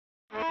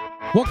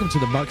Welcome to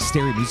the Mark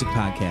Stary Music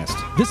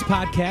Podcast. This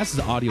podcast is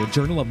an audio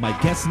journal of my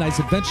guests and I's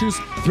adventures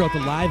throughout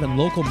the live and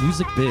local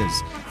music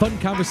biz. Fun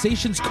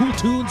conversations, cool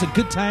tunes, and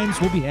good times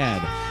will be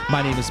had.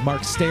 My name is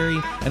Mark Stary,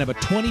 and I'm a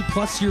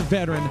 20-plus year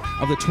veteran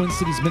of the Twin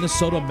Cities,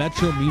 Minnesota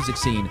metro music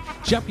scene.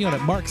 Check me out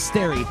at Mark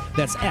Stary,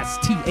 that's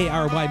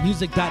STARY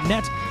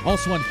music.net,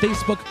 also on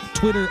Facebook,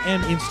 Twitter,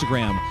 and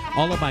Instagram.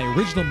 All of my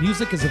original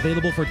music is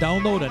available for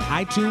download on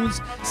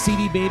iTunes,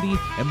 CD Baby,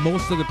 and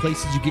most other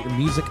places you get your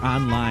music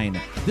online.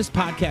 This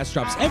podcast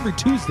drops every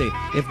Tuesday,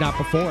 if not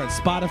before, on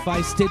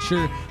Spotify,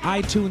 Stitcher,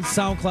 iTunes,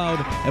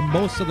 SoundCloud, and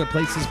most other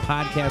places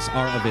podcasts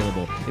are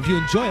available. If you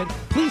enjoy it,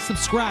 please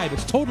subscribe.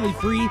 It's totally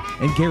free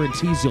and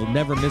guarantees you'll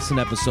never miss an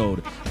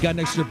episode. Got an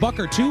extra buck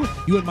or two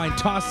you wouldn't mind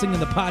tossing in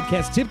the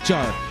podcast tip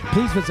jar?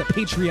 Please visit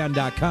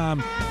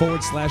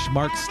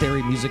patreon.com/Mark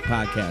Stary Music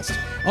Podcast.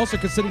 Also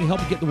considering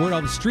helping get the word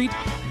on the street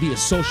via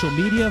social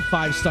media,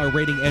 5-star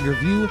rating and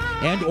review,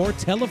 and or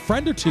tell a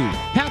friend or two.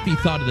 Happy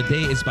Thought of the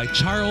Day is by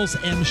Charles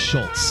M.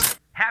 Schultz.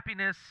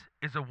 Happiness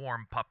is a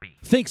warm puppy.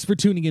 Thanks for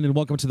tuning in and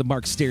welcome to the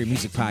Mark Stary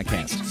Music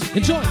Podcast.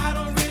 Enjoy. I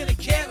don't really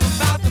care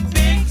about the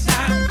big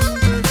time.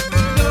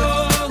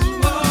 No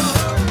more.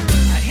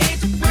 I hate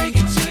to break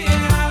it to you,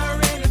 I don't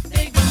really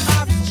think my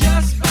life is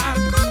just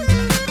fine.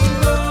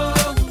 Whoa,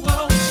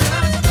 whoa,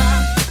 just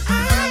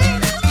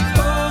fine.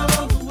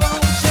 Whoa, whoa,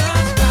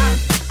 just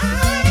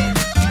fine.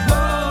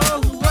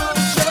 Whoa, whoa,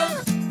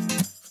 just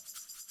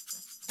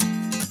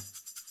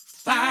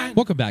fine.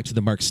 Welcome back to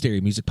the Mark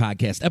Stary Music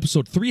Podcast,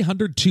 episode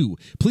 302.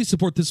 Please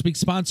support this week's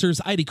sponsors,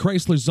 ID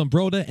Chrysler,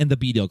 Zumbrota, and the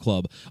B-Dale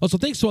Club. Also,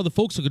 thanks to all the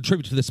folks who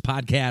contribute to this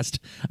podcast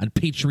on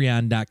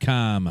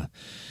patreon.com.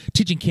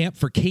 Teaching camp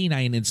for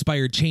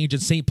canine-inspired change in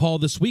St. Paul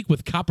this week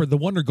with Copper the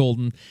Wonder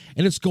Golden,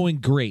 and it's going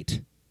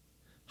great.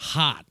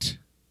 Hot.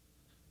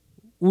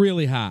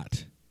 Really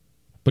hot,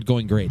 but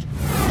going great.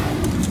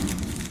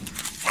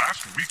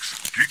 Last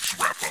week's Geeks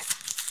Wrap-Up.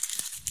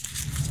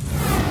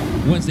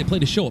 Wednesday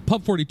played a show at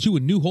Pub 42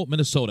 in New Hope,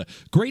 Minnesota.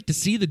 Great to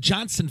see the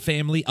Johnson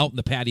family out in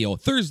the patio.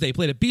 Thursday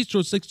played at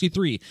Bistro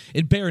 63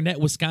 in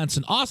Baronet,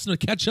 Wisconsin. Awesome to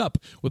catch up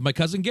with my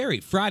cousin Gary.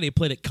 Friday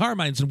played at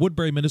Carmine's in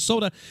Woodbury,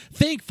 Minnesota.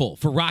 Thankful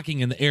for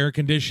rocking in the air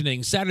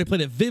conditioning. Saturday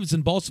played at Viv's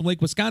in Balsam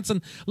Lake,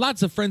 Wisconsin.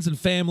 Lots of friends and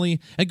family.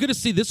 And good to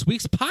see this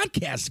week's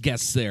podcast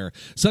guests there.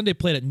 Sunday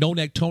played at No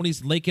Neck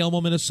Tony's in Lake Elmo,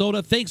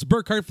 Minnesota. Thanks,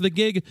 Burkhart, for the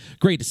gig.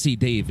 Great to see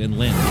Dave and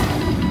Lynn.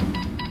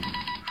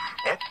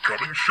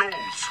 Upcoming shows.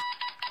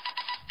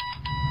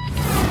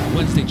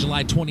 Wednesday,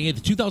 July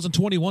 28th,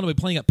 2021, we'll be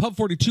playing at Pub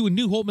 42 in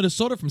New Hope,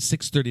 Minnesota from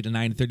 6:30 to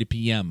 9:30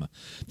 p.m.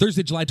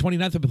 Thursday, July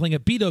 29th, we'll be playing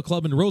at B-Dale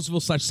Club in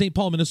Roseville/St.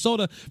 Paul,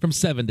 Minnesota from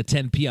 7 to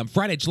 10 p.m.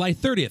 Friday, July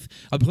 30th,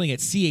 I'll be playing at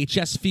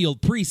CHS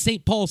Field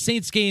pre-St. Paul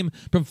Saints game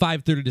from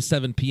 5:30 to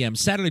 7 p.m.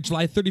 Saturday,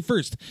 July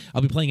 31st,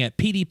 I'll be playing at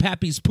PD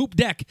Pappy's Poop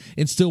Deck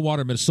in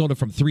Stillwater, Minnesota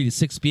from 3 to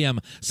 6 p.m.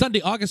 Sunday,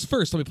 August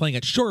 1st, I'll be playing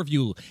at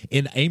Shoreview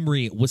in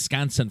Amory,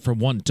 Wisconsin from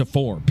 1 to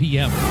 4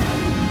 p.m.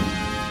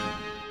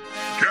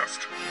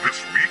 Guest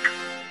this week.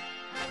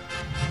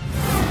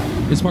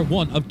 It's part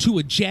one of two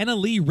of Jana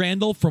Lee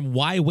Randall from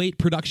Y Wait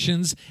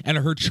Productions and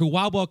her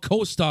Chihuahua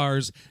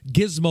co-stars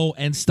Gizmo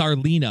and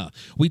Starlina.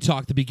 We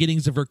talk the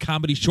beginnings of her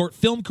comedy short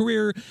film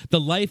career,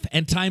 the life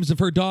and times of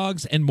her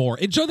dogs, and more.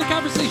 Enjoy the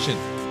conversation.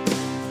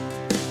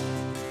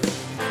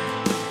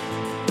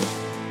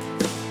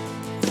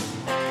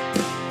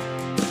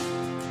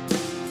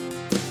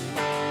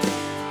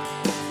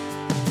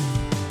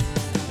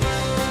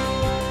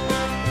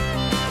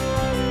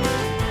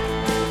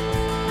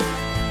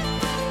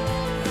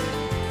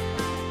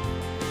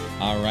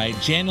 All right,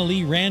 Jana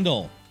Lee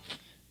Randall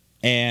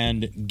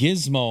and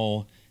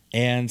Gizmo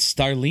and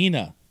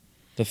Starlina,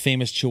 the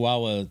famous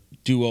Chihuahua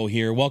duo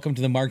here. Welcome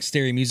to the Mark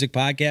Stary Music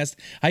Podcast.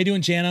 How you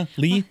doing, Jana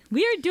Lee?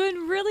 We are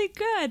doing really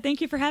good.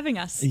 Thank you for having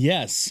us.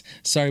 Yes.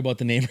 Sorry about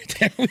the name right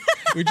there.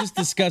 We're just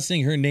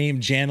discussing her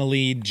name, Jana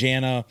Lee.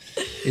 Jana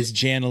is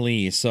Jana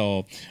Lee.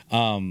 So,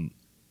 one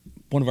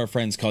of our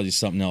friends called you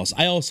something else.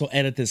 I also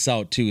edit this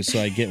out, too, so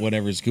I get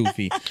whatever's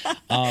goofy.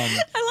 I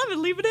love it.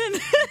 Leave it in.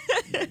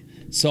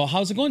 So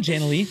how's it going,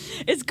 Jana Lee?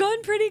 It's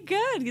going pretty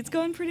good.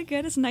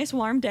 It's a nice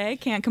warm day.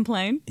 Can't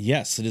complain.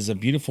 Yes, it is a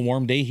beautiful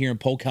warm day here in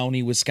Polk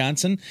County,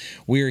 Wisconsin.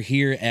 We're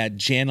here at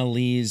Jana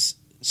Lee's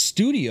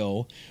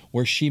studio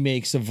where she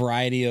makes a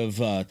variety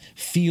of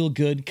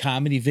feel-good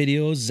comedy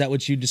videos. Is that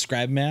what you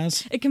describe them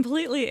as? It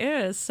completely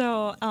is.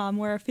 So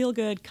we're a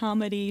feel-good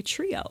comedy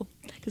trio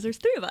because there's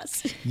three of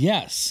us.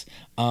 Yes.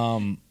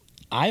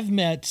 I've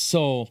met,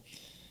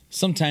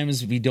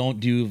 sometimes we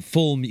don't do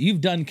you've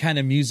done kind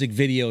of music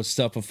video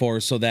stuff before,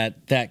 so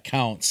that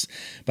counts.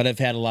 But I've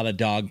had a lot of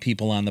dog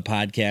people on the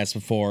podcast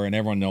before, and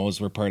everyone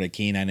knows we're part of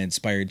Canine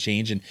Inspired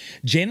Change. And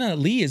Jana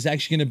Lee is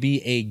actually going to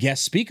be a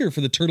guest speaker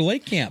for the Turtle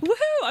Lake Camp.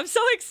 Woohoo! I'm so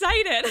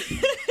excited.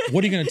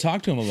 What are you going to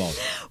talk to him about?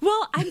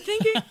 Well, I'm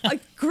thinking,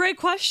 great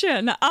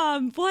question. Well,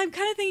 I'm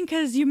kind of thinking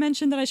because you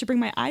mentioned that I should bring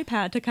my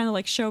iPad to kind of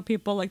like show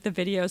people like the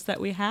videos that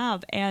we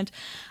have. And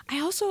I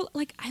also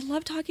I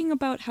love talking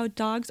about how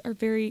dogs are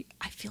I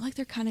feel like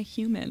they're kind of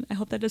human. I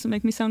hope that doesn't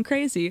make me sound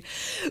crazy,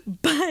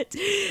 but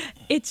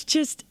it's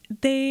just,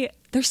 they're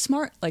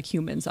smart like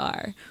humans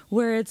are,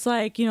 where it's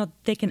like,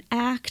 they can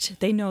act,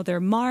 they know their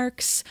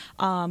marks,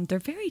 they're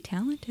very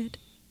talented.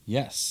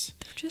 Yes.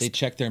 They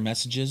check their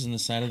messages on the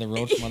side of the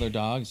road from other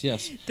dogs.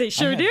 Yes. They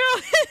sure do.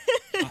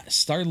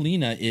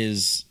 Starlina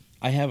is,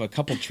 I have a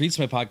couple treats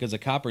in my pocket as a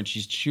copper, and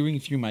she's chewing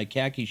through my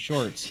khaki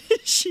shorts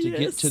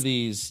get to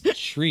these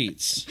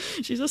treats.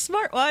 She's a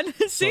smart one.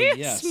 See? So,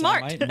 yes,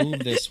 smart. I might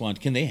move this one.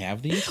 Can they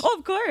have these? Oh,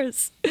 of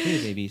course.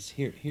 Here, babies.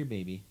 Here,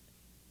 baby.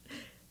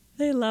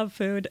 They love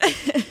food,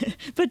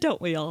 but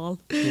don't we all?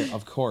 Yeah,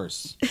 of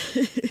course.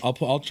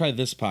 I'll try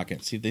this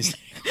pocket. See if they.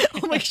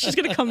 Oh my gosh, she's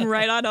gonna come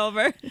right on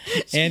over.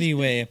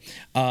 Anyway,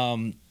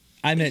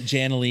 I met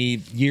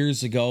Janalee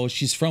years ago.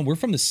 We're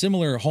from the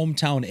similar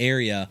hometown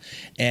area,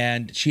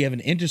 and she had an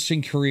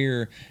interesting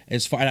career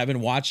as far. And I've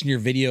been watching your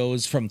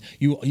videos from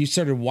you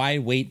started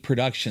Wide Weight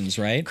Productions,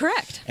 right?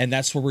 Correct. And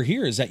that's where we're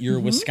here, is at your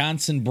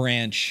Wisconsin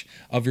branch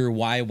of your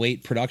Wide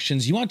Weight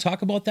Productions. You want to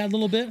talk about that a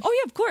little bit?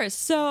 Oh yeah, of course.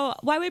 So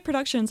Wide Weight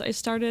Productions, I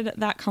started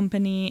that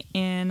company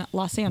in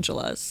Los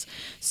Angeles.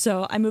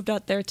 So I moved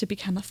out there to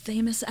become a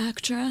famous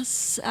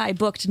actress. I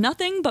booked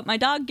nothing, but my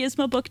dog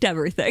Gizmo booked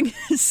everything.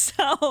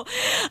 So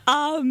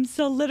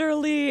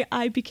literally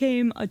I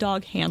became a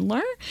dog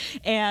handler,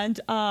 and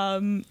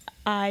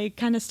I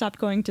kind of stopped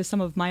going to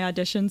some of my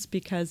auditions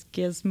because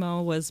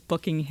Gizmo was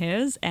booking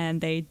his, and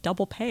they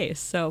double pay.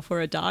 So for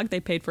a dog, they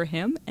paid for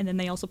him, and then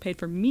they also paid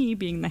for me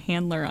being the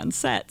handler on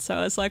set. So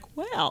I was like,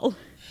 well.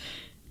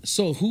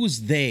 So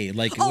who's they?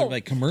 Like, would it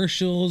like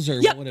commercials or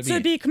Yep. what would it be? So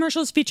it'd be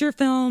commercials, feature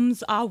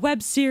films,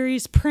 web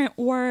series, print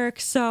work.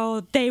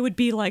 So they would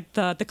be like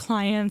the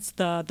clients,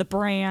 the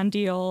brand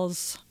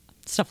deals,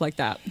 stuff like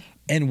that.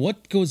 And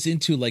what goes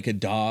into like a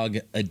dog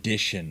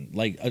audition?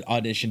 Like an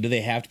audition, do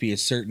they have to be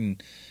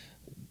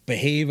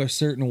behave a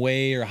certain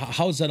way, or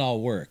how does that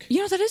all work?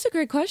 That is a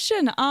great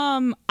question.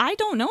 I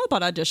don't know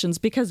about auditions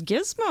because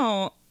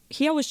Gizmo,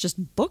 he always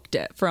just booked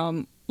it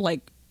from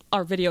like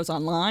our videos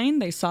online.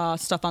 They saw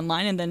stuff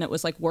online, and then it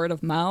was like word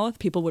of mouth.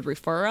 People would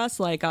refer us.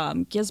 Like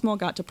Gizmo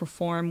got to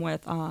perform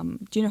with,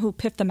 do you know who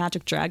Piff the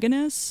Magic Dragon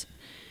is?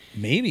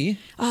 Maybe.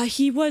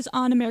 He was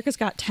on America's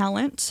Got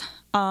Talent.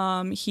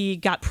 He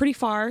got pretty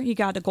far. He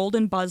got a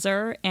golden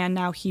buzzer, and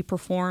now he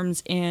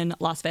performs in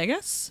Las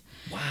Vegas.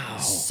 Wow.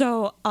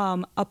 So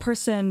a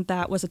person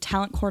that was a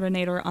talent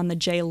coordinator on the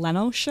Jay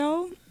Leno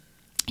show,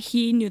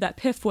 he knew that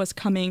Piff was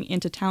coming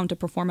into town to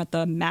perform at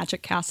the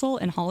Magic Castle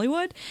in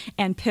Hollywood,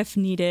 and Piff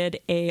needed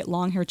a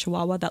long-haired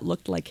chihuahua that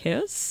looked like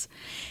his.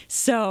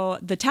 So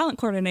the talent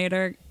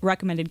coordinator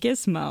recommended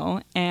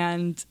Gizmo,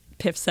 and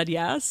Piff said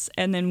yes,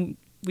 and then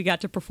we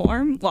got to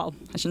perform. Well,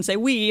 I shouldn't say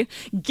we.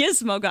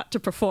 Gizmo got to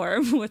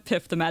perform with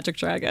Piff the Magic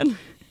Dragon.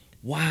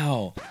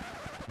 Wow.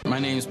 My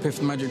name is Piff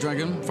the Magic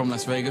Dragon from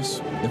Las Vegas,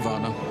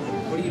 Nevada.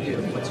 What do you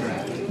do? What's your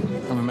act?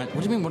 What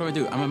do you mean, what do I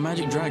do? I'm a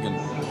magic dragon.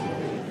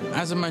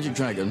 As a magic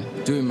dragon,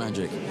 doing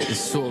magic is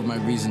sort of my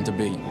reason to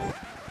be.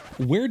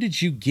 Where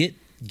did you get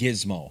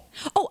Gizmo?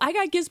 Oh, I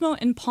got Gizmo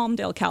in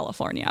Palmdale,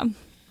 California.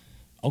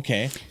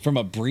 Okay. From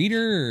a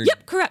breeder? Or?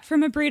 Yep, correct.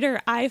 From a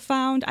breeder. I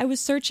was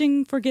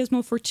searching for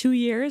Gizmo for 2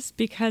 years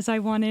because I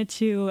wanted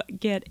to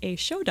get a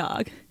show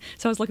dog.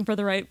 So I was looking for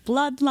the right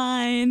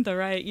bloodline, the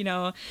right,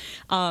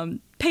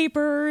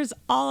 papers,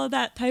 all of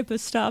that type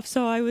of stuff.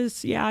 So I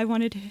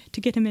wanted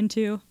to get him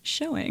into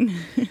showing.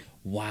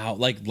 Wow.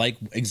 Like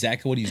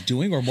exactly what he's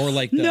doing, or more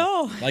like the...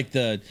 No. Like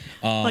the...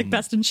 like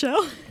Best in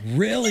Show?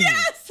 Really?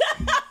 Yes!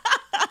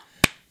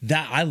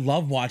 That I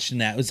love watching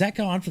that. Was that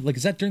go on for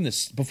is that during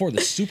before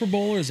the Super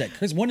Bowl, or is that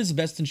Chris? When does the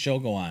Best in Show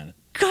go on?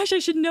 Gosh, I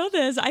should know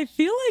this. I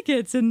feel like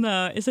it's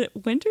is it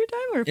winter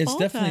time or fall time? It's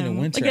definitely in the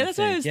winter. That's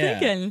what I was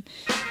thinking.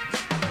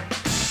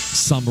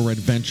 Summer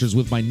adventures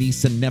with my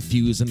niece and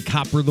nephews, and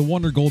Copper the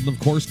Wonder Golden, of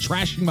course,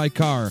 trashing my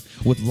car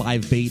with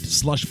live bait,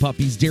 slush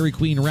puppies, Dairy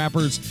Queen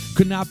wrappers.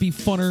 Could not be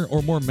funner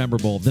or more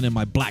memorable than in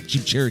my black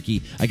Jeep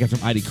Cherokee I got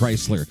from ID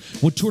Chrysler.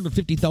 With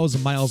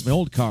 250,000 miles, my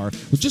old car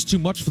was just too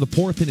much for the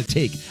poor thing to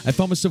take. I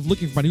found myself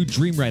looking for my new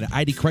dream ride at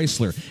ID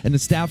Chrysler, and the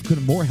staff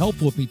couldn't be more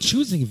helpful with me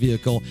choosing a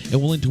vehicle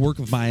and willing to work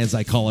with my, as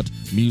I call it,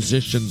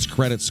 musician's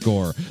credit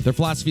score. Their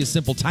philosophy is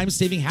simple: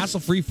 time-saving,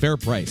 hassle-free, fair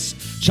price.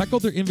 Check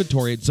out their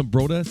inventory at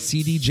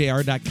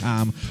ZumbrodaCDJR.com,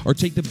 or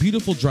take the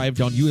beautiful drive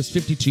down US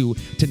 52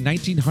 to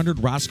 1900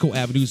 Roscoe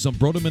Avenue,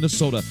 Zumbrota,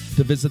 Minnesota,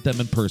 to visit them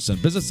in person.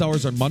 Business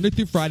hours are Monday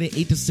through Friday,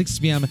 8 to 6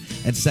 p.m.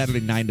 and Saturday,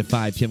 9 to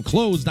 5 p.m.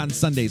 Closed on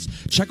Sundays.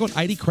 Check out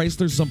ID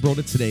Chrysler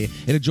Zumbrota today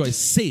and enjoy a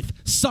safe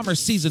summer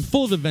season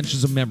full of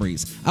adventures and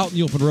memories out in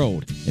the open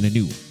road in a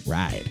new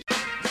ride.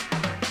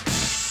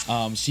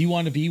 So you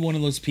want to be one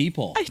of those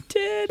people? I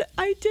did,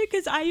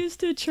 because I used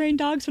to train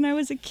dogs when I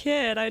was a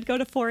kid. I'd go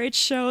to 4-H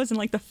shows and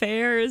like the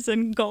fairs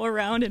and go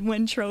around and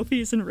win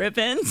trophies and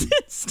ribbons and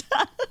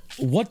stuff.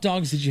 What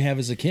dogs did you have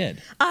as a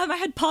kid? I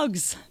had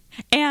pugs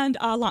and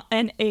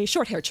a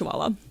short-haired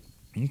Chihuahua.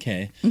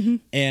 Okay.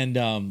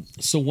 And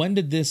so when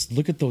did this?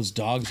 Look at those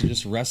dogs are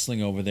just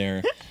wrestling over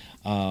there.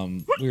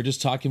 We were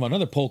just talking about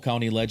another Polk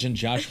County legend.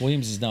 Josh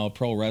Williams is now a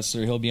pro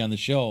wrestler. He'll be on the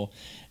show.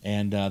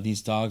 And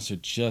these dogs are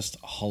just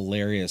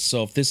hilarious.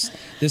 So if this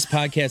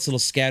podcast is a little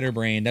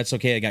scatterbrained, that's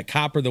okay. I got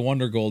Copper the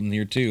Wonder Golden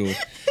here too,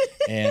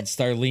 and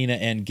Starlina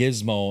and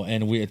Gizmo,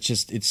 and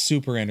it's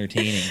super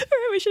entertaining.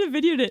 We should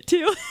have videoed it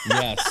too.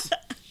 Yes,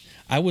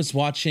 I was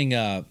watching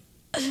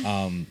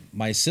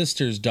my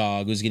sister's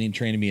dog was getting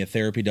trained to be a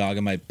therapy dog,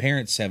 and my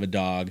parents have a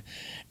dog,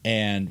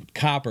 and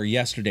Copper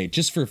yesterday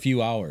just for a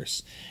few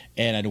hours,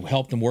 and I'd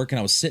helped them work, and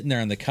I was sitting there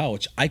on the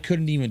couch. I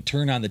couldn't even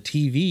turn on the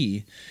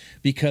TV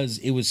because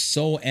it was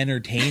so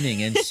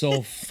entertaining and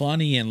so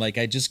funny, and like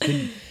I just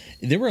couldn't.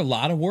 There were a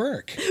lot of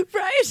work.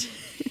 Right.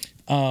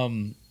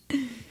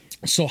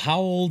 So how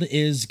old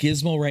is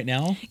Gizmo right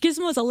now?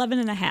 Gizmo is 11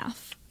 and a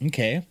half.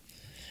 Okay.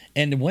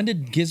 And when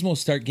did Gizmo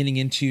start getting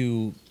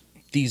into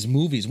these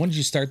movies? When did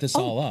you start this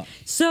all up?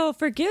 So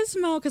for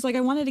Gizmo, because like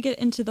I wanted to get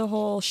into the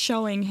whole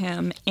showing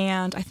him,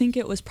 and I think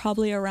it was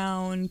probably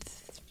around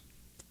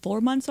 4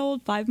 months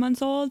old, 5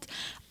 months old.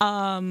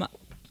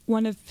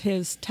 One of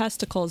his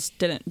testicles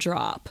didn't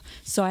drop,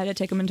 so I had to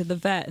take him into the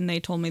vet, and they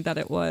told me that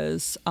it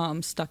was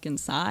stuck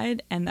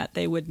inside and that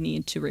they would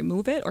need to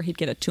remove it or he'd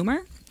get a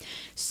tumor.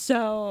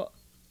 So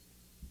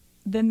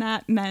then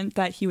that meant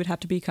that he would have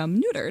to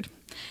become neutered.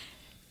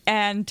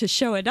 And to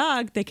show a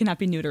dog, they cannot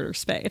be neutered or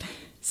spayed.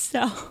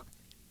 So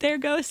there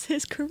goes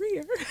his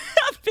career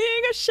of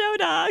being a show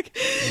dog.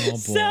 Oh, boy.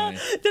 So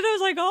then I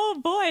was like,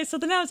 oh boy. So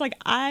then I was like,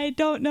 I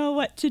don't know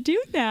what to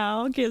do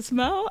now,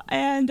 Gizmo.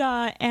 And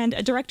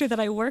a director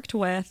that I worked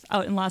with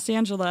out in Los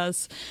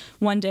Angeles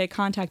one day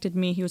contacted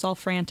me. He was all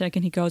frantic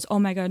and he goes, oh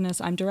my goodness,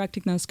 I'm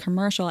directing this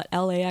commercial at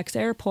LAX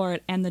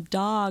airport, and the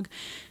dog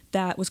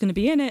that was going to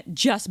be in it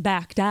just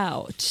backed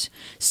out.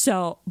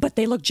 So, but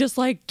they look just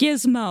like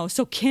Gizmo.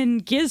 So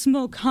can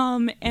Gizmo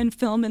come and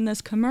film in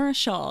this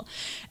commercial?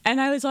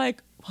 And I was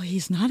like, well,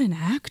 he's not an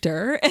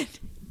actor. And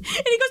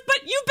he goes,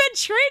 but you've been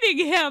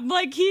training him.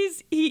 Like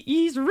he's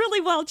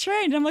really well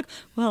trained. And I'm like,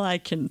 well, I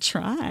can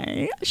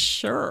try.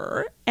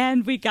 Sure.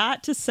 And we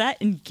got to set,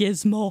 and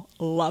Gizmo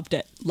loved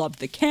it. Loved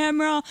the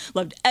camera,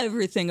 loved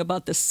everything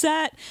about the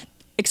set.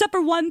 Except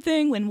for one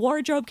thing, when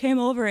wardrobe came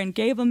over and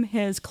gave him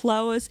his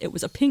clothes, it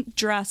was a pink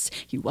dress.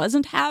 He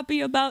wasn't happy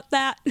about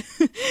that.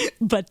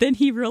 But then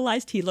he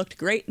realized he looked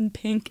great in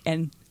pink,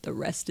 and the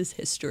rest is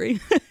history.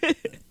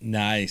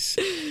 Nice.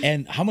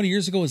 And how many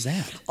years ago was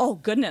that? Oh,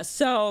 goodness.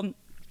 So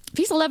if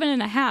he's 11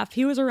 and a half,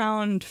 he was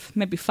around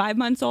maybe 5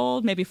 months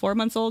old, maybe 4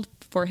 months old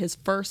for his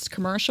first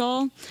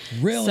commercial.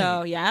 Really?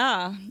 So,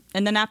 yeah.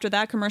 And then after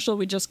that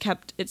commercial,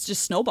 it's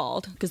just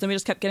snowballed, because then we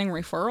just kept getting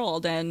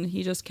referraled, and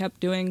he just kept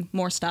doing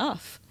more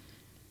stuff.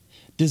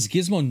 Does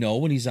Gizmo know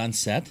when he's on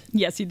set?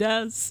 Yes, he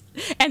does.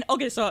 And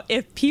okay, so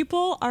if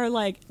people are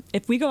like,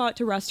 if we go out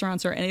to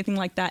restaurants or anything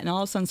like that, and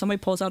all of a sudden somebody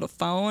pulls out a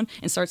phone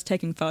and starts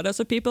taking photos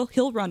of people,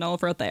 he'll run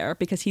over there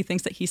because he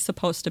thinks that he's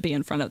supposed to be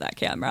in front of that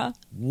camera.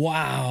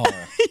 Wow.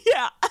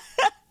 Yeah.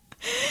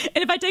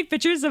 And if I take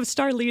pictures of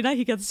Starlina,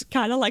 he gets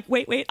kind of like,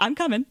 wait, I'm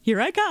coming.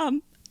 Here I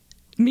come.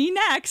 Me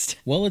next.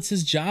 Well, it's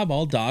his job.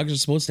 All dogs are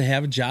supposed to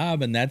have a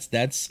job, and that's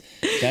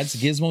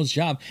Gizmo's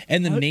job.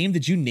 And the name,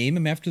 did you name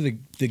him after the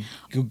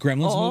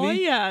Gremlins movie? Oh,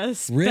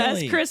 yes. Really?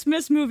 Best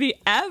Christmas movie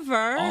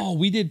ever. Oh,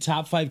 we did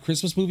top 5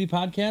 Christmas movie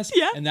podcast.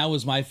 Yeah. And that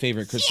was my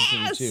favorite Christmas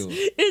movie too.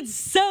 It's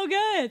so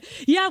good.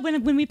 Yeah,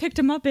 when we picked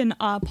him up in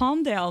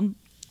Palmdale,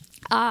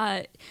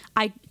 I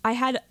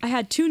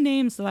had 2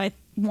 names that I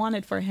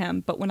wanted for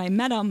him, but when I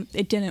met him,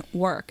 it didn't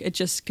work. It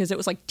just, because it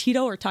was like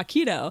Tito or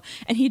Taquito,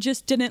 and he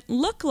just didn't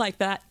look like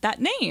that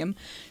name.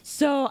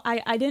 So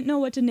I didn't know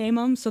what to name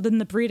him. So then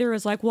the breeder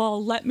was like,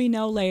 well, let me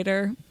know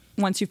later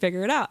once you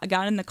figure it out. I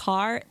got in the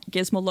car.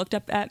 Gizmo looked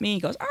up at me. He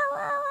goes, arr,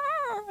 arr,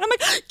 arr. And I'm like,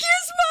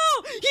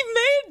 Gizmo! He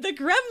made the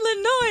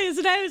gremlin noise.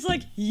 And I was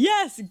like,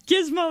 yes,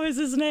 Gizmo is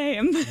his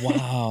name.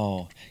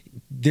 Wow.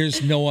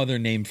 There's no other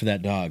name for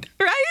that dog.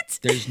 Right?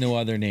 There's no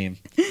other name.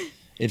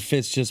 It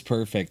fits just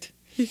perfect.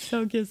 He's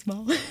so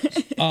Gizmo.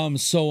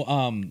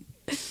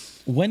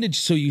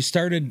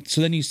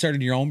 Then you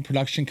started your own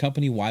production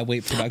company, Why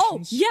Wait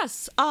Productions? Oh,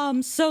 yes.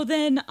 So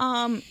then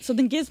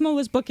Gizmo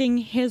was booking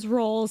his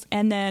roles,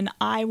 and then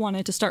I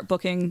wanted to start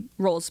booking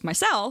roles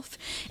myself.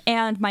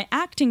 And my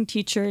acting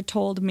teacher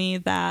told me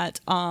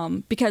that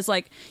because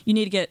like you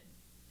need to get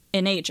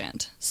an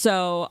agent,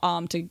 so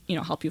to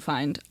help you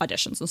find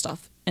auditions and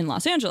stuff in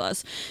Los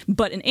Angeles,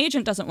 but an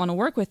agent doesn't want to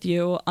work with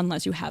you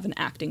unless you have an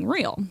acting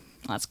reel.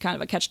 That's kind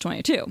of a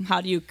catch-22.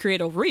 How do you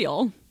create a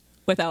reel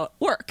without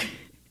work?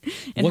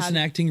 And what's an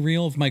acting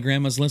reel, if my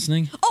grandma's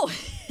listening? Oh,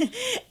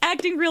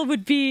 acting reel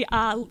would be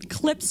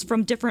clips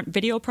from different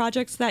video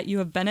projects that you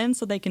have been in,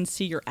 so they can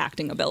see your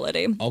acting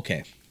ability.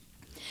 Okay.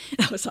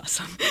 That was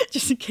awesome.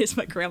 Just in case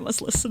my grandma's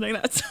listening,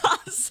 that's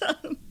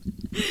awesome.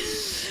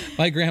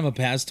 My grandma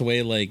passed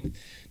away like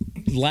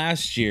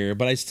last year,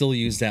 but I still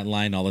use that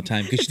line all the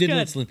time because she didn't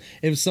Good. listen.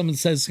 If someone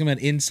says some an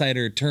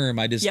insider term,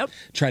 I just Yep.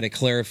 try to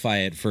clarify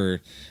it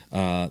for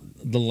the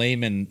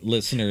layman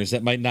listeners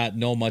that might not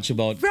know much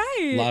about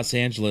Right. Los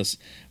Angeles.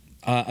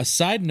 A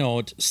side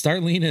note,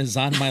 Starlina is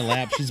on my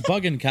lap. She's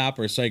bugging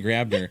Copper, so I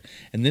grabbed her.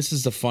 And this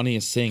is the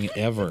funniest thing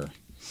ever.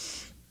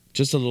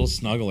 Just a little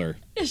snuggler.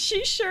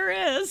 She sure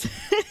is.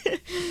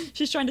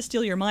 She's trying to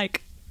steal your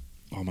mic.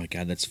 Oh my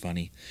God, that's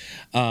funny.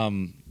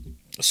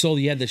 So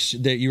you had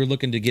that you were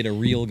looking to get a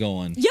reel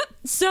going. Yep.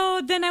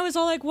 So then I was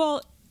all like,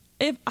 well,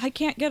 if I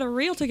can't get a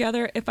reel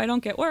together if I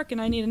don't get work,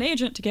 and I need an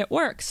agent to get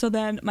work. So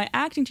then my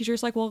acting teacher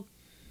is like, well,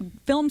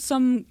 film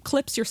some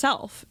clips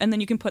yourself, and then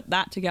you can put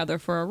that together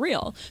for a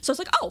reel. So I was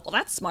like, oh, well,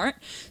 that's smart.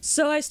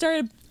 So I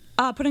started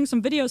putting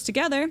some videos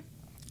together.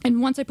 And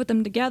once I put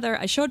them together,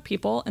 I showed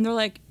people, and they're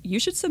like, you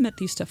should submit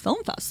these to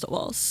film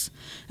festivals.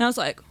 And I was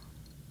like,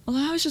 well,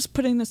 I was just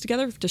putting this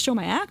together to show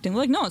my acting.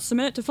 They're like, no,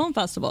 submit it to film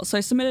festivals. So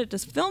I submitted it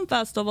to film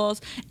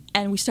festivals,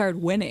 and we started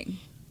winning.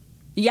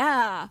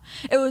 Yeah,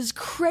 it was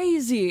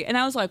crazy. And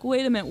I was like,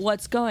 wait a minute,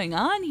 what's going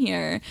on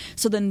here?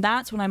 So then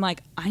that's when I'm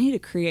like, I need to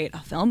create a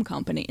film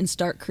company and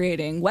start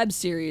creating web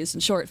series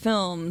and short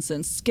films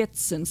and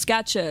skits and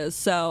sketches.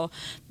 So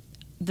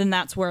then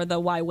that's where the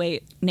Why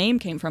Wait name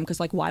came from,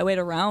 because like, why wait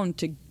around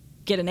to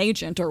get an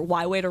agent, or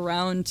why wait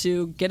around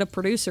to get a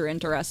producer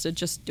interested?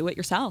 Just do it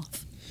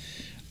yourself.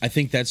 I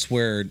think that's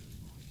where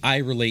I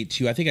relate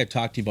to. I think I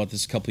talked to you about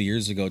this a couple of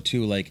years ago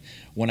too. Like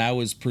when I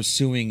was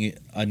pursuing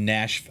a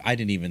I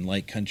didn't even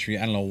like country.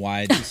 I don't know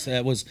why.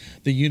 It was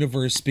the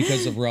universe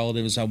because of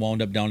relatives. I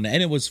wound up down,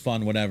 and it was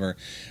fun, whatever.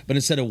 But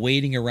instead of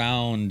waiting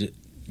around,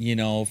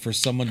 for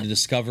someone to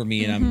discover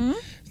me, and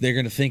they're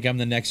going to think I'm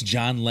the next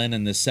John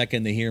Lennon the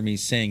second they hear me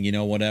sing,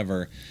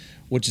 whatever,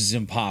 which is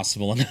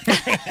impossible.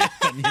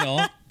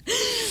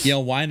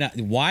 Why not?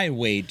 Why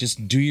wait?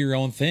 Just do your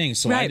own thing.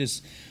 So I Right.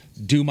 just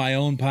do my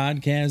own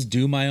podcast,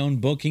 do my own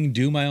booking,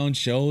 do my own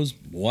shows,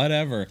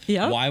 whatever.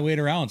 Yep. Why wait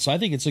around? So I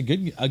think it's a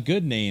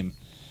good name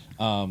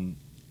for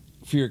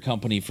your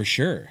company for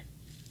sure.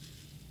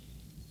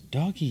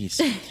 Doggies.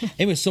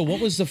 Anyway, so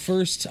what was the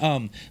first?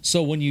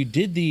 So when you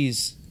did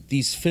these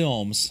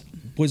films,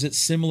 was it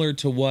similar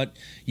to what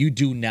you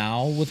do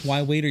now with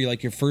Why Wait, or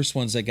like your first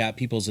ones that got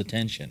people's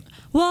attention?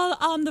 Well,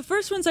 the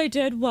first ones I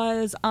did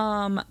was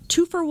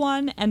 2 for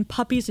 1 and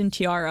Puppies and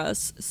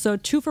Tiaras. So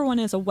 2 for 1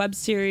 is a web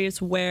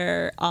series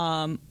where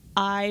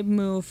I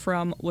moved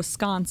from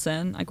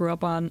Wisconsin. I grew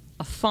up on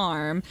a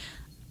farm,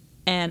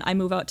 and I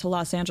move out to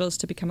Los Angeles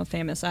to become a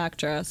famous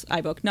actress.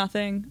 I book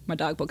nothing. My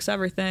dog books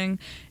everything.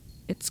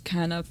 It's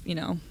kind of,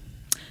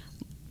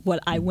 what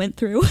I went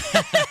through.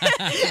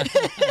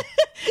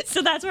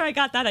 So that's where I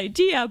got that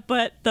idea.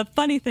 But the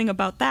funny thing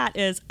about that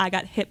is I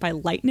got hit by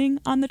lightning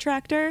on the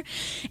tractor,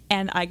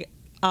 and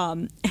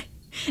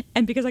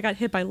and because I got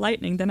hit by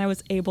lightning, then I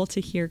was able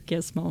to hear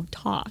Gizmo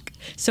talk.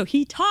 So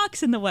he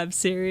talks in the web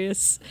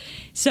series.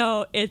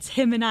 So it's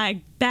him and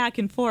I back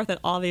and forth at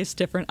all these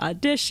different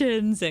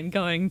auditions and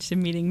going to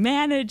meeting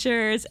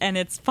managers. And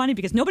it's funny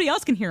because nobody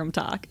else can hear him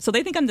talk. So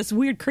they think I'm this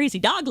weird, crazy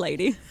dog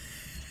lady.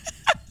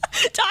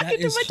 Talking That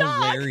to is my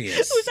dog,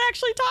 hilarious. who's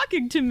actually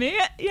talking to me.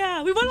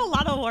 Yeah, we won a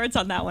lot of awards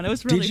on that one. It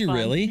was really Did you fun.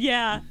 really?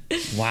 Yeah,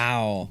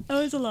 Wow. it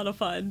was a lot of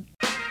fun.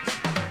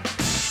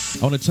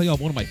 I want to tell you about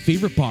one of my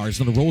favorite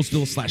bars in the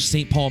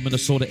Roseville/St. Paul,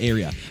 Minnesota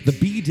area. The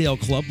B Dale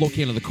Club,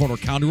 located on the corner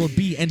of County Road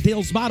B. And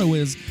Dale's motto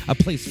is a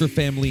place for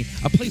family,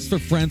 a place for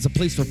friends, a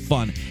place for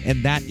fun.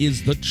 And that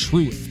is the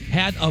truth.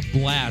 Had a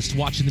blast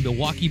watching the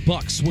Milwaukee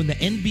Bucks win the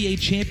NBA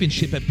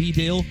championship at B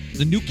Dale.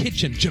 The new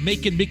kitchen,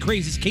 Jamaican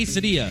McCrazy's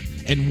quesadilla,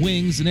 and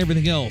wings and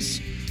everything else.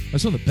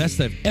 That's one of the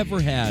best I've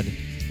ever had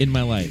in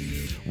my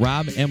life.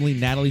 Rob, Emily,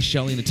 Natalie,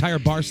 Shelley, and the entire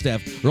bar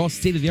staff are all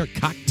state-of-the-art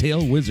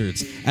cocktail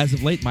wizards. As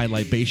of late, my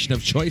libation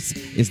of choice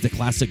is the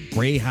classic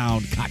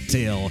Greyhound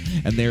cocktail.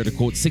 And there, to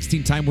quote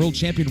 16-time world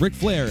champion Ric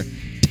Flair,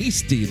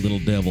 tasty little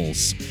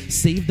devils.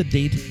 Save the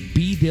date,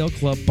 B Dale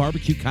Club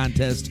Barbecue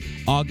Contest,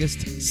 August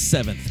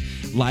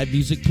 7th. Live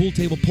music, pool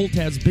table, pull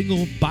tabs,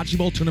 bingo, bocce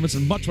ball tournaments,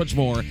 and much, much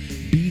more.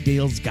 B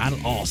Dale's got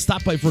it all.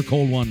 Stop by for a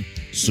cold one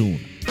soon.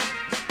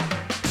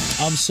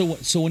 So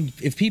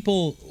if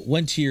people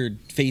went to your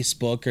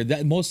Facebook, or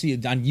that mostly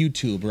on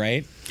YouTube,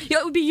 right? Yeah,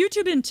 it would be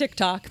YouTube and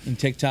TikTok. And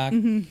TikTok?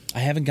 I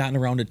haven't gotten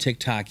around to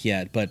TikTok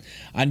yet, but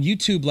on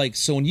YouTube, like,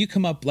 so when you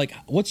come up, like,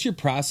 what's your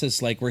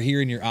process like? We're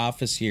here in your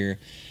office here.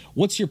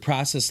 What's your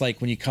process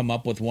like when you come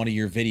up with one of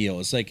your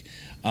videos? Like,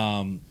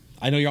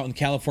 I know you're out in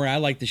California. I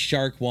like the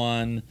shark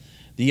one,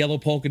 the yellow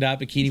polka dot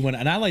bikini one,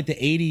 and I like the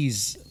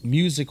 80s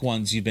music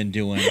ones you've been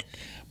doing.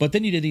 But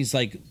then you did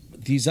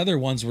these other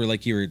ones where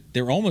like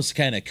they were almost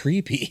kind of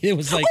creepy. It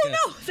was like the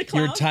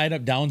you were clown. tied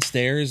up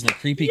downstairs and the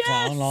creepy Yes.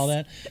 clown and all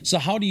that. So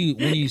how do you,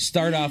 when you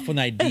start off with an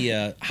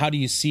idea, how do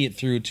you see it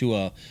through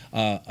to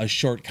a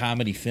short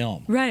comedy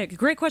film? Right,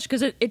 great question,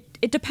 because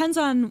it depends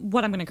on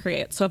what I'm going to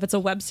create. So if it's a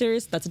web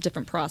series, that's a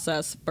different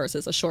process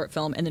versus a short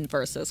film, and then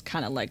versus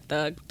kind of like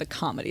the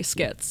comedy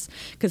skits.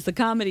 Because the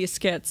comedy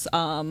skits,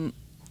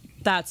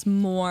 that's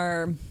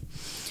more...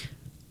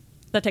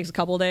 that takes a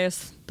couple of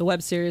days. The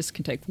web series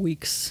can take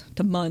weeks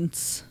to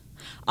months.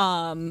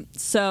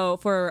 So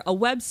for a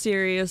web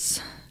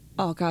series,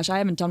 oh gosh, I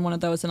haven't done one of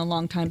those in a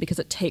long time because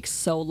it takes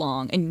so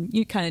long and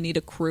you kind of need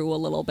a crew a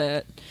little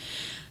bit.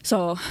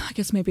 So I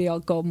guess maybe I'll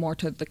go more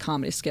to the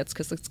comedy skits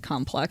because it's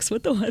complex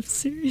with the web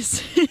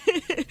series.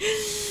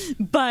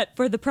 But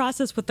for the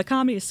process with the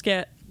comedy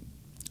skit,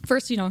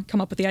 first, come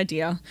up with the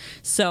idea.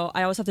 So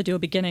I always have to do a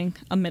beginning,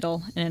 a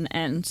middle, and an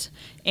end.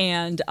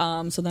 And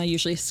so then I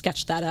usually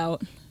sketch that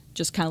out,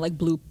 just kind of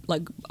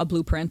like a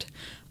blueprint.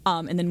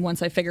 And then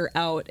once I figure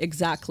out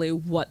exactly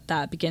what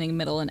that beginning,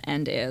 middle, and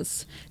end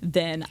is,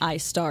 then I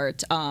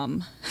start.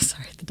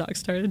 Sorry, the dog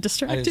started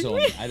distracting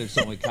me. I just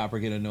don't let Copper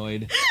get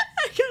annoyed.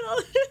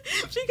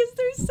 Because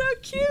they're so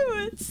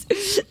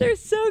cute. They're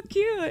so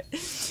cute.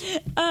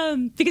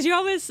 Because you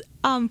always,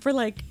 for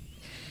like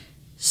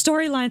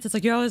storylines, it's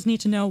like you always need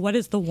to know what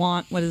is the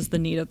want, what is the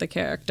need of the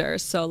character.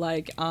 So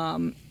like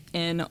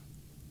in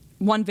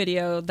one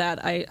video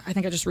that I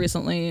think I just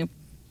recently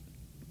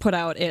put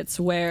out, it's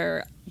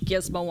where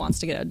Gizmo wants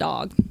to get a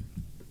dog.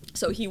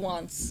 So he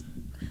wants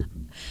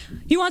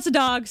a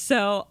dog,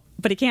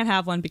 but he can't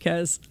have one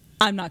because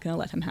I'm not going to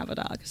let him have a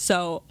dog.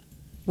 So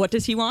what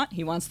does he want?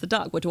 He wants the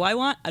dog. What do I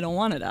want? I don't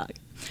want a dog.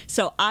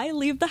 So I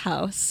leave the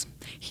house.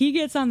 He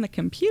gets on the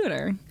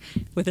computer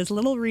with his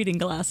little reading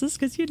glasses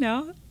because,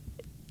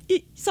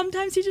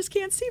 sometimes he just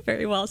can't see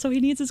very well, so he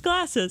needs his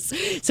glasses.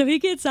 So he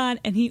gets on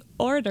and he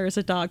orders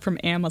a dog from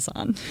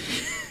Amazon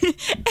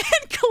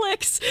and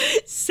clicks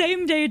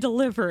same-day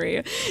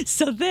delivery.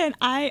 So then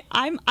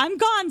I'm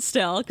gone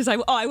still because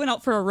I went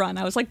out for a run.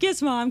 I was like,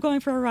 Gizmo, I'm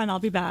going for a run. I'll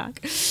be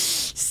back.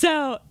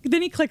 So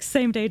then he clicks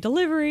same-day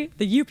delivery.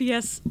 The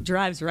UPS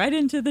drives right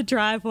into the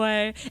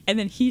driveway, and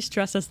then he's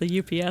dressed as the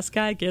UPS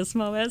guy,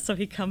 Gizmo is, so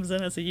he comes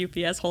in as a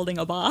UPS holding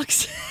a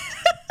box.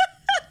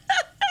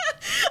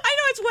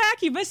 It's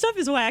wacky. My stuff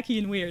is wacky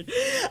and weird.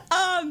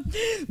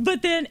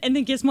 But then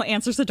Gizmo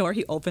answers the door.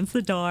 He opens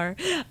the door.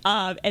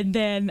 And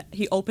then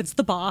he opens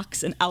the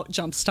box and out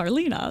jumps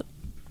Starlina.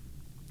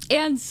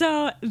 And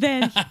so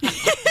then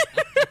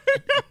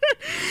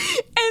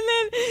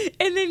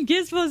and then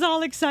Gizmo's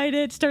all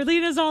excited.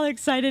 Starlina's all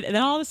excited. And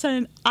then all of a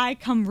sudden I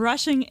come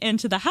rushing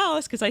into the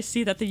house because I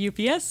see that the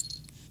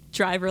UPS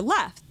driver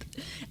left.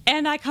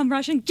 And I come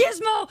rushing,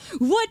 Gizmo,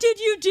 what did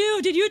you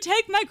do? Did you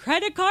take my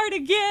credit card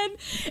again?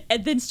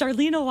 And then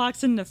Starlina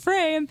walks in the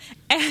frame,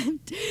 and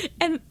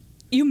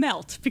you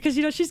melt because,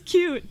 she's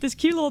cute, this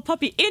cute little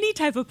puppy. Any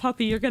type of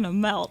puppy, you're going to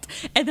melt.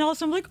 And then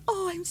also I'm like,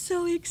 oh, I'm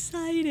so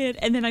excited.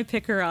 And then I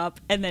pick her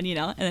up, and then,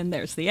 and then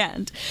there's the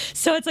end.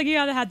 So it's like you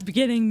got to have the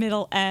beginning,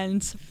 middle,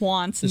 end,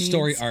 wants, needs. The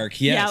story arc.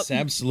 Yes, Yep.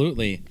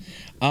 Absolutely.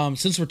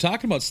 Since we're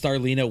talking about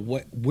Starlina,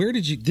 where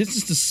did you... This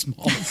is the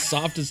smallest,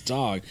 softest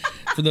dog.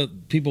 For the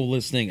people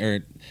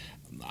listening,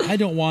 I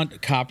don't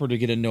want Copper to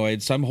get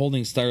annoyed, so I'm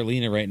holding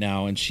Starlina right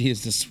now, and she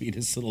is the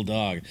sweetest little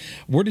dog.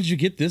 Where did you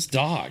get this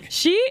dog?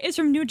 She is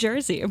from New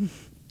Jersey.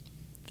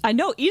 I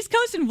know, East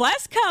Coast and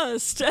West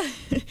Coast.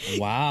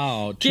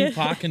 Wow,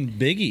 Tupac and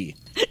Biggie.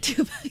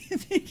 Tupac and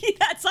Biggie,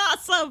 that's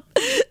awesome.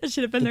 That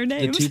should have been their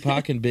names. The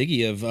Tupac and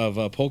Biggie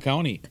of Polk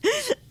County.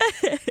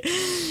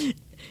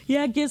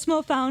 Yeah,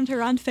 Gizmo found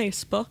her on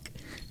Facebook.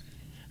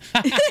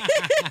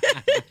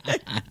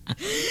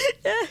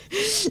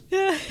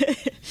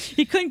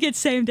 He couldn't get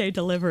same-day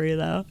delivery,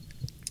 though.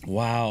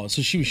 Wow.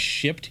 So she was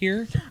shipped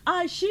here?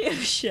 She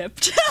was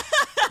shipped.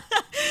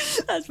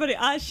 That's funny.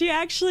 She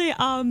actually,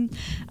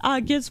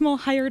 Gizmo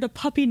hired a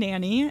puppy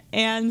nanny,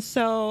 and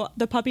so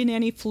the puppy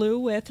nanny flew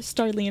with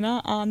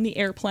Starlina on the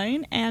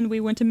airplane, and we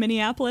went to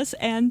Minneapolis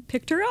and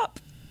picked her up.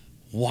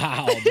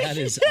 Wow, that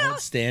is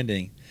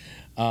outstanding.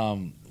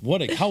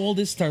 How old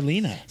is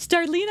Starlina?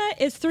 Starlina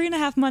is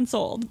 3.5 months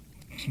old.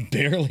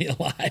 Barely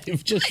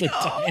alive, just a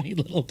tiny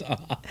little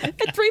dog.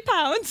 At 3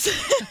 pounds.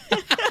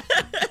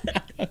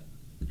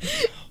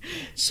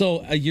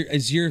 So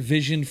is your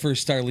vision for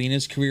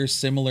Starlina's career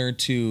similar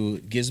to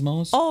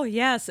Gizmo's? Oh,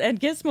 yes. And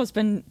Gizmo's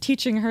been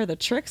teaching her the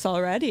tricks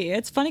already.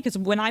 It's funny because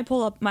when I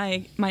pull up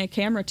my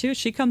camera, too,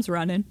 she comes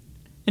running.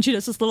 And she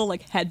does this little,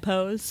 head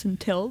pose and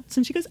tilts.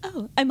 And she goes,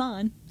 oh, I'm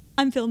on.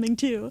 I'm filming,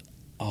 too.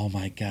 Oh,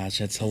 my gosh.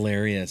 That's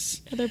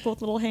hilarious. They're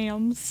both little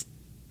hams.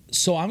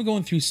 So I'm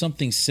going through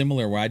something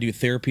similar where I do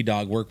therapy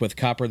dog work with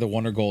Copper the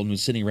Wonder Golden,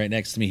 who's sitting right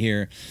next to me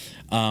here.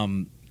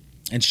 And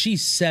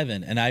she's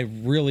 7, and I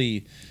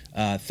really...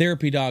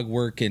 therapy dog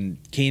work and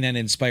canine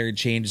inspired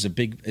change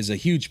is a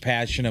huge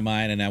passion of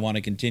mine, and I want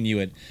to continue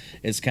it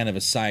as kind of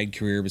a side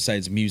career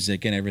besides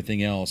music and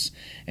everything else.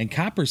 And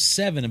Copper's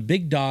 7, and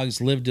big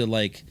dogs live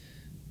to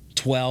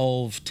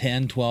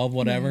 10, 12,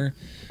 whatever.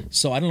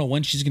 So I don't know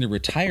when she's going to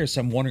retire, so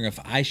I'm wondering if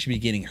I should be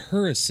getting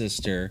her a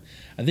sister.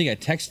 I think I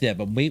texted that,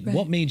 but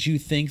what made you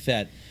think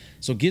that?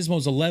 So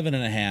Gizmo's 11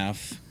 and a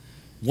half.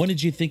 When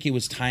did you think it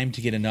was time to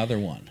get another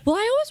one? Well,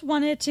 I always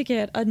wanted to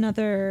get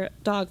another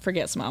dog for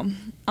Gizmo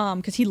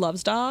because he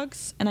loves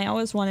dogs, and I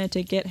always wanted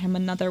to get him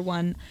another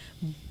one.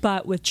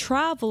 But with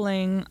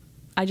traveling,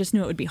 I just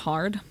knew it would be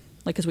hard,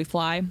 because we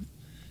fly.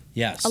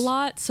 Yes. a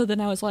lot. So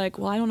then I was like,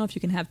 well, I don't know if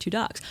you can have 2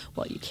 dogs.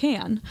 Well, you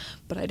can,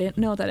 but I didn't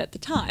know that at the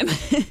time.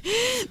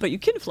 But you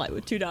can fly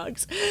with 2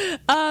 dogs.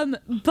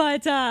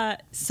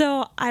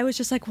 So I was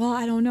just like, well,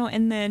 I don't know.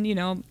 And then,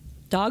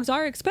 dogs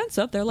are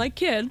expensive. They're like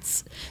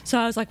kids. So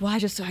I was like, well, I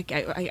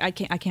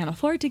can't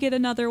afford to get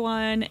another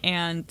one.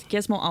 And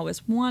Gizmo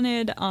always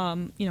wanted,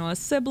 a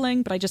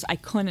sibling, but I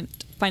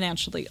couldn't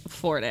financially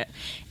afford it.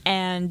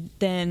 And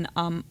then,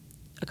 a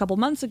couple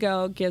months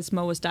ago,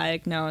 Gizmo was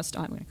diagnosed.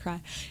 Oh, I'm going to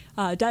cry.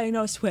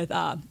 Diagnosed with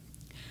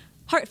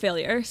heart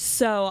failure.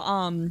 So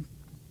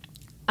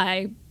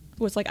I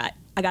was like,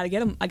 I gotta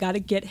get him. I gotta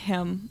get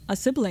him a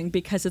sibling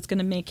because it's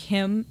gonna make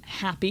him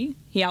happy.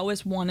 He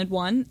always wanted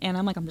one, and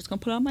I'm like, I'm just gonna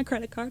put it on my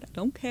credit card. I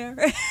don't care.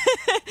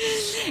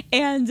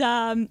 and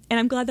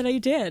I'm glad that I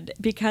did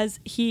because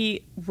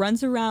he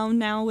runs around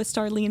now with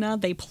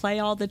Starlina. They play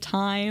all the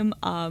time.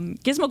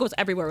 Gizmo goes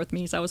everywhere with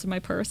me. He's always in my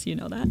purse. You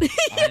know that.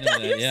 I know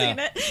that. You've Yeah. seen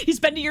it. He's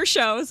been to your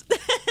shows.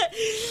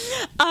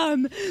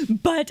 And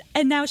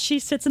now she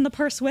sits in the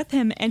purse with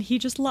him, and he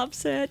just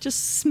loves it.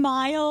 Just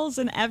smiles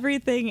and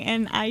everything.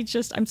 And I'm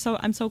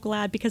so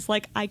glad because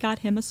I got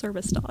him a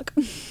service dog.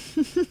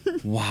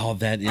 Wow,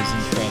 that is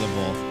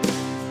incredible.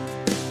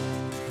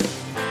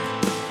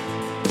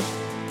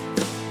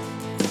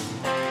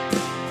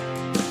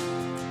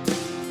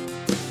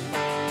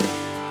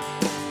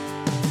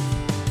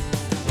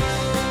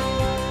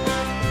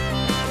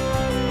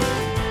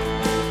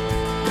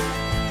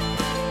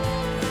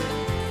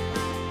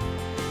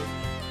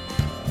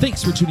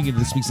 Thanks for tuning into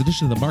this week's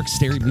edition of the Mark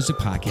Stary Music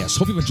Podcast.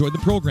 Hope you've enjoyed the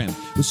program.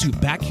 We'll see you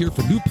back here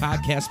for new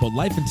podcasts about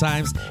life and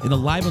times in the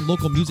live and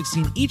local music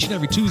scene each and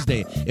every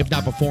Tuesday, if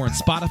not before, on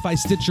Spotify,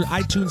 Stitcher,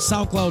 iTunes,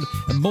 SoundCloud,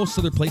 and most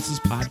other places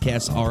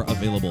podcasts are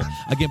available.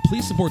 Again,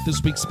 please support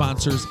this week's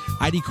sponsors,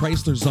 ID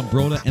Chrysler,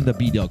 Zumbrota, and the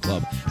B-Dale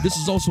Club. This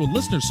is also a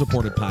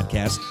listener-supported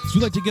podcast, so if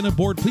you'd like to get on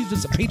board, please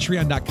visit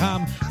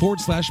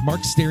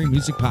patreon.com/Mark Stary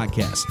Music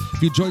Podcast.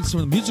 If you enjoyed some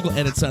of the musical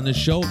edits on this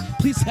show,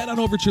 please head on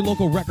over to your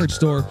local record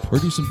store or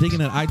do some digging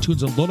at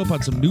iTunes and load up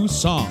on some new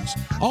songs.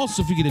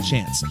 Also, if you get a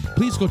chance,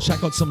 please go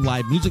check out some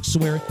live music.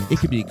 Swear it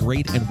could be a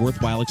great and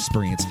worthwhile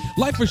experience.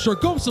 Life is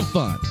short, go have some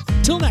fun.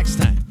 Till next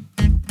time.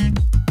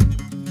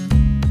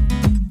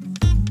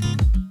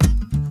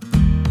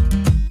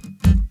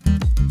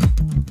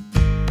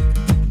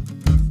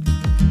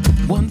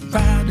 One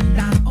Friday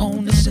night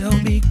on the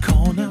Selby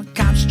corner,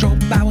 cops drove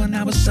by when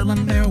I was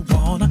selling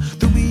marijuana.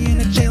 Threw me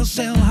in a jail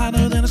cell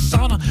hotter than a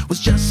sauna.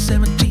 Was just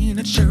 17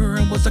 and sure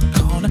it was a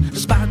corner.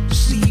 Despite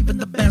receiving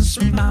the best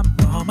from my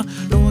mama,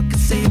 no one could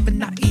save me,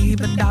 not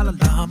even Dalai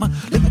Lama.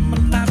 Living my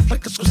life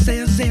like a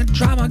Scorsese and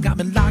drama. Got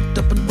me locked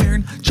up and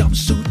wearing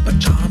jumpsuit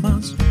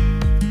pajamas.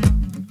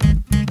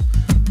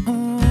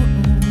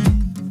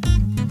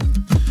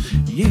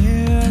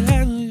 Yeah.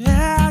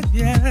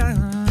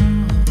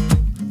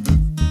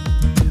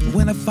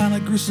 When I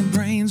finally grew some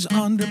brains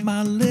under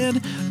my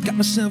lid, got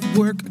myself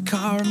work, a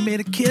car, and made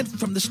a kid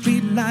from the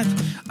street life.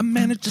 I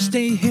managed to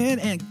stay hid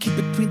and keep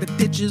between the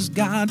ditches,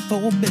 God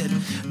forbid.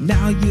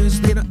 Now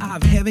years later, I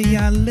have heavy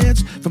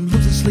eyelids from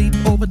losing sleep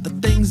over the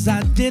things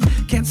I did.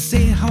 Can't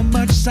say how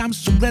much I'm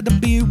so glad to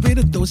be rid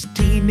of those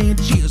teenage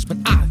years, but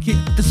I hit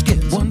the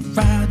skids. One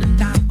Friday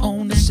night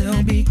on the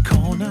Selby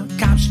corner,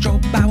 cops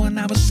drove by when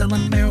I was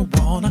selling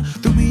marijuana.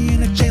 Threw me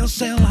in a jail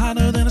cell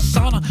hotter than a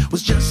sauna.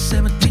 Was just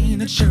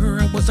 17 and sure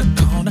it was a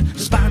corner.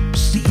 Despite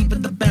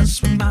receiving the best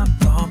from my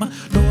mama,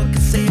 no one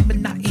can save me,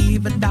 not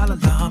even Dalai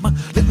Lama.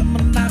 Living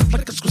my life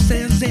like a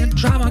Scorsese and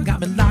drama. Got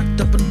me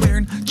locked up and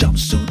wearing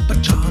jumpsuit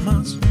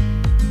pajamas.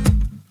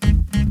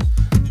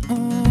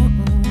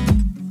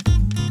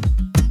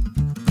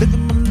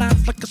 Living my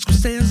life like a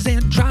Scorsese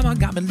and drama.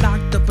 Got me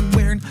locked up and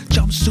wearing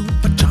jumpsuit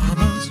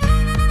pajamas.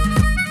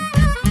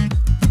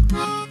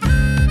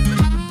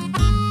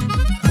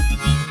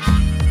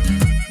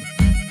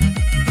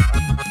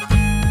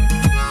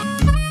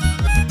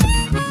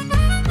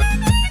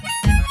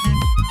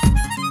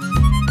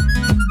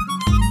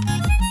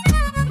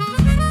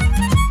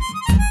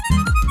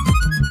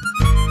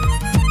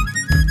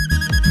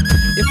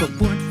 If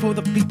it weren't for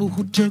the people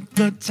who took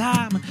the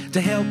time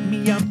to help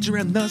me up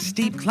during the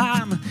steep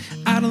climb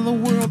out of the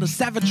world of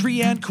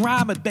savagery and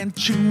crime, I'd been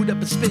chewed up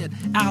and spit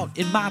out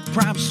in my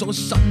prime. So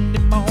Sunday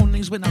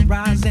mornings when I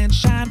rise and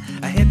shine,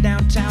 I head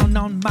downtown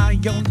on my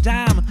own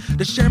dime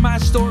to share my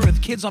story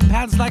with kids on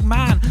paths like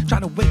mine,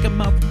 trying to wake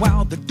them up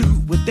while they're through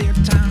with their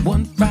time.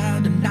 One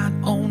Friday night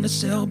on the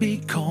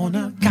Selby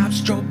corner,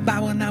 cops drove by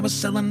when I was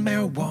selling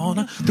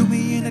marijuana. Threw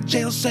me in a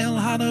jail cell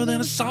hotter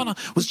than a sauna.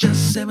 Was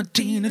just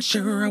 17 and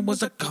sure I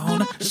was a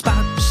corner.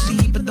 Despite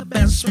receiving the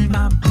best from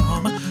my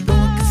mama, no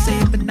one can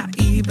save me, not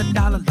even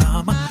Dalai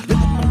Lama.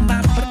 Living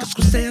my life like a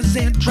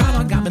Scorsese and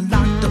drama. Got me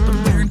locked up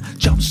and wearing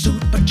jumpsuit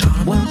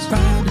pajamas. One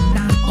Friday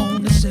night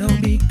on the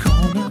Selby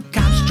corner,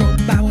 cops drove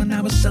by when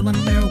I was selling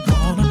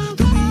marijuana.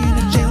 Threw me in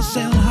a jail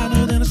cell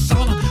hotter than a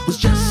sauna. Was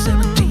just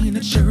 17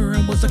 and sure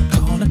it was a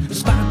corner.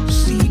 Despite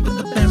receiving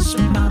the best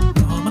from my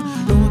mama,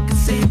 no one can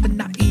save me,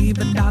 not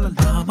even Dalai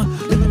Lama.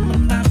 Living my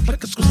life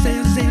like a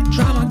Scorsese and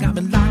drama. Got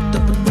me locked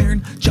up and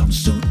wearing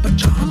jumpsuit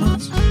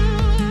pajamas.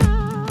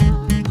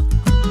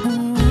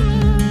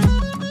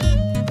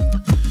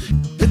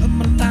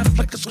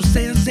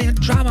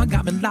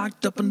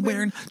 locked up and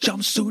wearing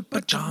jumpsuit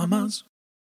pajamas.